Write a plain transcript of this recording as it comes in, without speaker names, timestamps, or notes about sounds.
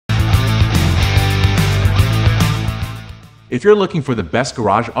If you're looking for the best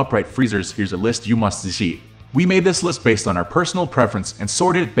garage upright freezers, here's a list you must see. We made this list based on our personal preference and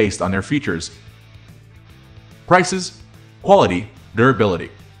sorted it based on their features, prices, quality,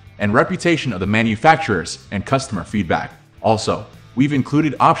 durability, and reputation of the manufacturers and customer feedback. Also, we've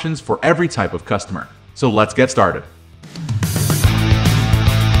included options for every type of customer. So let's get started.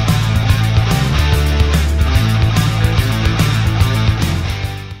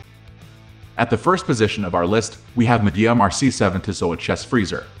 At the first position of our list, we have Midea RC7 Tessoa chest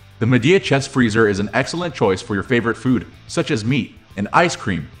freezer. The Midea chest freezer is an excellent choice for your favorite food, such as meat and ice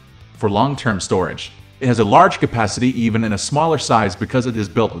cream, for long-term storage. It has a large capacity even in a smaller size because it is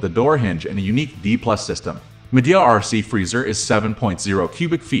built with a door hinge and a unique D+ system. Midea RC freezer is 7.0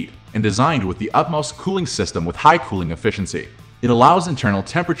 cubic feet and designed with the utmost cooling system with high cooling efficiency. It allows internal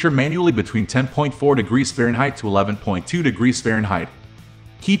temperature manually between 10.4 degrees Fahrenheit to 11.2 degrees Fahrenheit,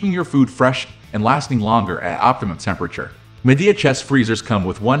 keeping your food fresh and lasting longer at optimum temperature. Midea chest freezers come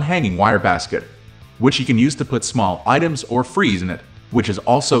with one hanging wire basket, which you can use to put small items or freeze in it, which is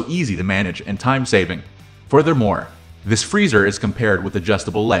also easy to manage and time-saving. Furthermore, this freezer is compared with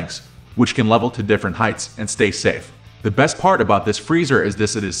adjustable legs, which can level to different heights and stay safe. The best part about this freezer is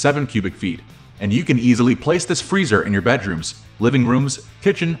it is 7 cubic feet, and you can easily place this freezer in your bedrooms, living rooms,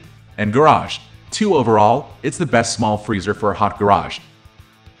 kitchen, and garage. Overall, it's the best small freezer for a hot garage.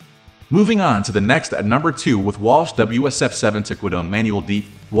 Moving on to the next at number 2 with WALSH WSF7 Tiquidone Manual Deep.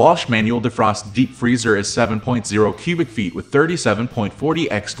 WALSH Manual Defrost Deep Freezer is 7.0 cubic feet with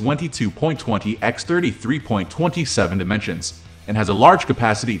 37.40 x 22.20 x 33.27 dimensions and has a large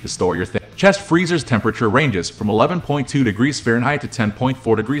capacity to store your things. Chest freezer's temperature ranges from 11.2 degrees Fahrenheit to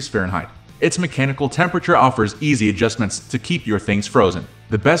 10.4 degrees Fahrenheit. Its mechanical temperature offers easy adjustments to keep your things frozen.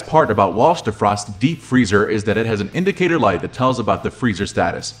 The best part about WALSH Defrost Deep Freezer is that it has an indicator light that tells about the freezer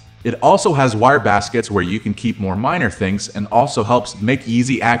status. It also has wire baskets where you can keep more minor things and also helps make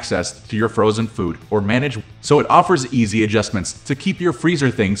easy access to your frozen food or manage, so it offers easy adjustments to keep your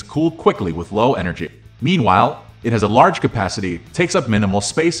freezer things cool quickly with low energy. Meanwhile, it has a large capacity, takes up minimal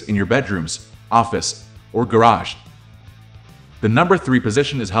space in your bedrooms, office, or garage. The number 3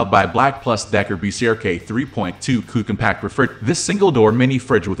 position is held by Black+DEKER BCRK 3.2 Cu.Ft Refrigerator. This single-door mini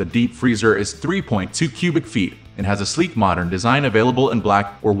fridge with a deep freezer is 3.2 cubic feet and has a sleek modern design available in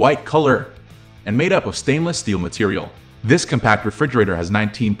black or white color and made up of stainless steel material. This compact refrigerator has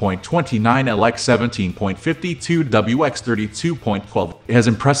 19.29 LX 17.52 WX 32.12. It has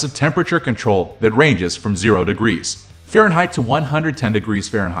impressive temperature control that ranges from 0 degrees Fahrenheit to 110 degrees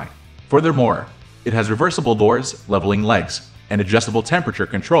Fahrenheit. Furthermore, it has reversible doors, leveling legs, and adjustable temperature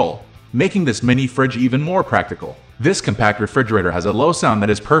control, making this mini fridge even more practical. This compact refrigerator has a low sound that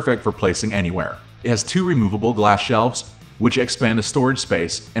is perfect for placing anywhere. It has 2 removable glass shelves, which expand the storage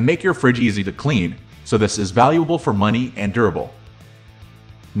space and make your fridge easy to clean, so this is valuable for money and durable.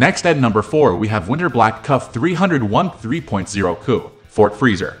 Next at number 4, we have Whynter Black+DEKER 301 3.0 Cu.Ft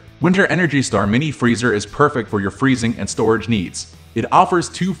Freezer. Whynter Energy Star Mini Freezer is perfect for your freezing and storage needs. It offers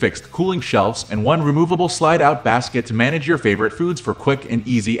 2 fixed cooling shelves and 1 removable slide-out basket to manage your favorite foods for quick and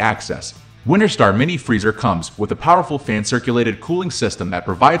easy access. Whynter Star Mini Freezer comes with a powerful fan-circulated cooling system that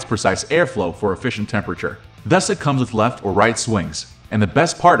provides precise airflow for efficient temperature. Thus, it comes with left or right swings. And the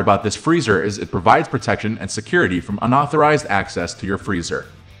best part about this freezer is it provides protection and security from unauthorized access to your freezer,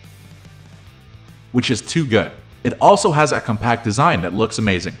 which is too good. It also has a compact design that looks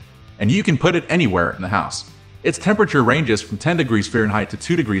amazing, and you can put it anywhere in the house. Its temperature ranges from 10 degrees Fahrenheit to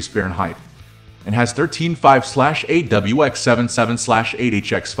 2 degrees Fahrenheit and has 13.5/8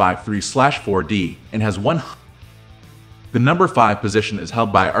 WX77/8HX53/4D and has 1. The number 5 position is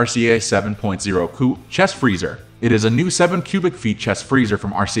held by RCA 7.0 Cu Chest Freezer. It is a new 7 cubic feet chest freezer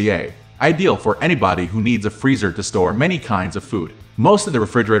from RCA, ideal for anybody who needs a freezer to store many kinds of food. Most of the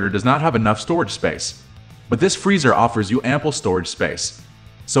refrigerator does not have enough storage space, but this freezer offers you ample storage space.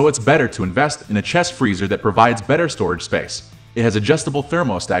 So it's better to invest in a chest freezer that provides better storage space. It has adjustable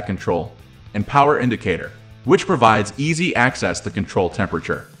thermostat control and power indicator, which provides easy access to control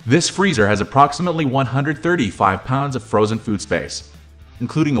temperature. This freezer has approximately 135 pounds of frozen food space,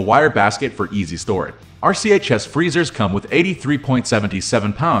 including a wire basket for easy storage. RCA chest freezers come with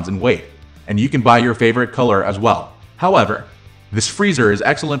 83.77 pounds in weight, and you can buy your favorite color as well. However, this freezer is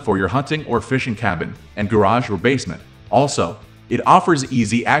excellent for your hunting or fishing cabin and garage or basement. Also, it offers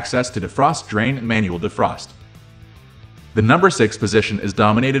easy access to defrost, drain, and manual defrost. The number 6 position is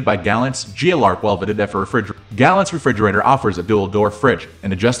dominated by Galanz GLR12 refrigerator. Galanz refrigerator offers a dual-door fridge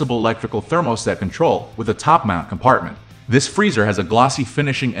and adjustable electrical thermostat control with a top-mount compartment. This freezer has a glossy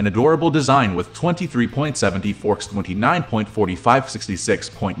finishing and adorable design with 23.70 forks, 29.45,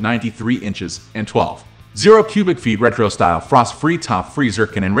 66.93 inches, and 12. 0 cubic feet retro style frost-free top freezer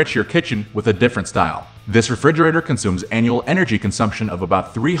can enrich your kitchen with a different style. This refrigerator consumes annual energy consumption of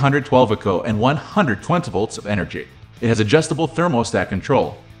about 312 Cu and 120 volts of energy. It has adjustable thermostat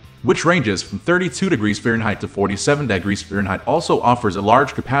control, which ranges from 32 degrees Fahrenheit to 47 degrees Fahrenheit. Also offers a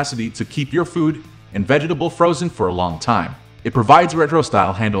large capacity to keep your food and vegetable frozen for a long time. It provides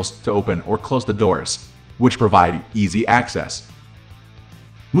retro-style handles to open or close the doors, which provide easy access.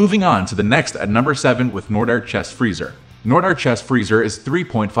 Moving on to the next at number 7 with Northair chest freezer. Northair chest freezer is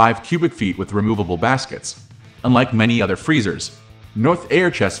 3.5 cubic feet with removable baskets. Unlike many other freezers,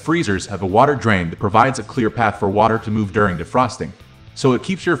 Northair chest freezers have a water drain that provides a clear path for water to move during defrosting, so it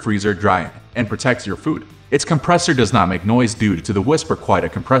keeps your freezer dry and protects your food. Its compressor does not make noise due to the whisper quite a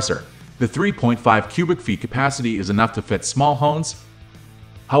compressor. The 3.5 cubic feet capacity is enough to fit small homes.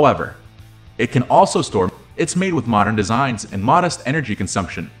 However, it can also store. It's made with modern designs and modest energy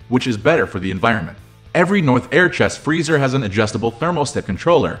consumption, which is better for the environment. Every Northair chest freezer has an adjustable thermostat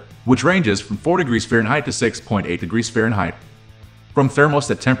controller, which ranges from 4 degrees Fahrenheit to 6.8 degrees Fahrenheit. From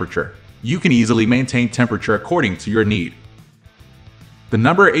thermostat temperature, you can easily maintain temperature according to your need. The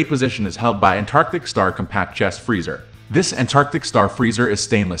number 8 position is held by Antarctic Star Compact Chest Freezer. This Antarctic Star freezer is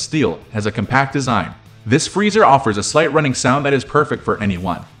stainless steel, has a compact design. This freezer offers a slight running sound that is perfect for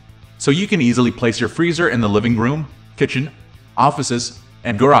anyone. So you can easily place your freezer in the living room, kitchen, offices,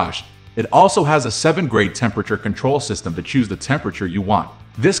 and garage. It also has a 7-grade temperature control system to choose the temperature you want.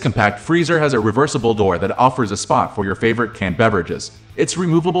 This compact freezer has a reversible door that offers a spot for your favorite canned beverages. Its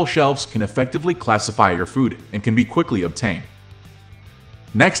removable shelves can effectively classify your food and can be quickly obtained.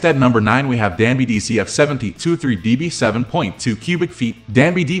 Next at number 9 we have Danby DCF7023DB 7.2 cubic feet.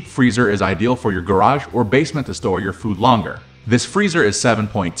 Danby deep freezer is ideal for your garage or basement to store your food longer. This freezer is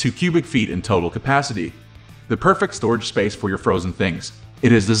 7.2 cubic feet in total capacity, the perfect storage space for your frozen things.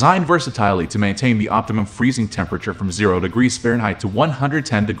 It is designed versatilely to maintain the optimum freezing temperature from 0 degrees Fahrenheit to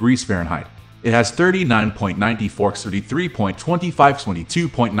 110 degrees Fahrenheit. It has 39.90 forks, 33.25,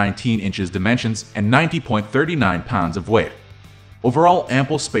 22.19 inches dimensions, and 90.39 pounds of weight. Overall,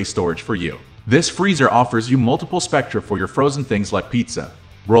 ample space storage for you. This freezer offers you multiple spectra for your frozen things like pizza,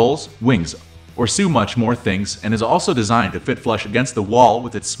 rolls, wings, or so much more things, and is also designed to fit flush against the wall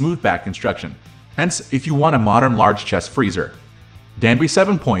with its smooth back construction. Hence, if you want a modern large chest freezer, Danby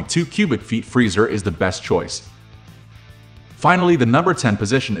 7.2 cubic feet freezer is the best choice. Finally, the number 10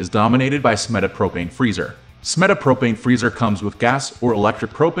 position is dominated by SMETA propane freezer. SMETA propane freezer comes with gas or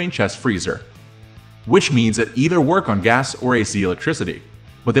electric propane chest freezer, which means that either work on gas or AC electricity.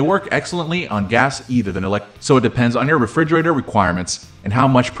 But they work excellently on gas either than electric, so it depends on your refrigerator requirements and how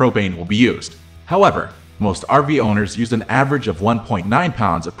much propane will be used. However, most RV owners use an average of 1.9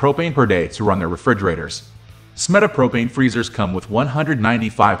 pounds of propane per day to run their refrigerators. SMETA propane freezers come with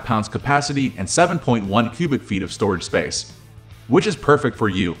 195 pounds capacity and 7.1 cubic feet of storage space, which is perfect for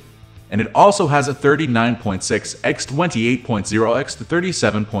you. And it also has a 39.6 x 28.0 x to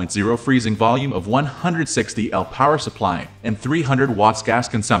 37.0 freezing volume of 160 L power supply and 300 watts gas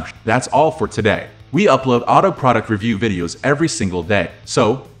consumption. That's all for today. We upload auto product review videos every single day,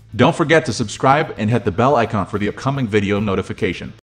 so don't forget to subscribe and hit the bell icon for the upcoming video notification.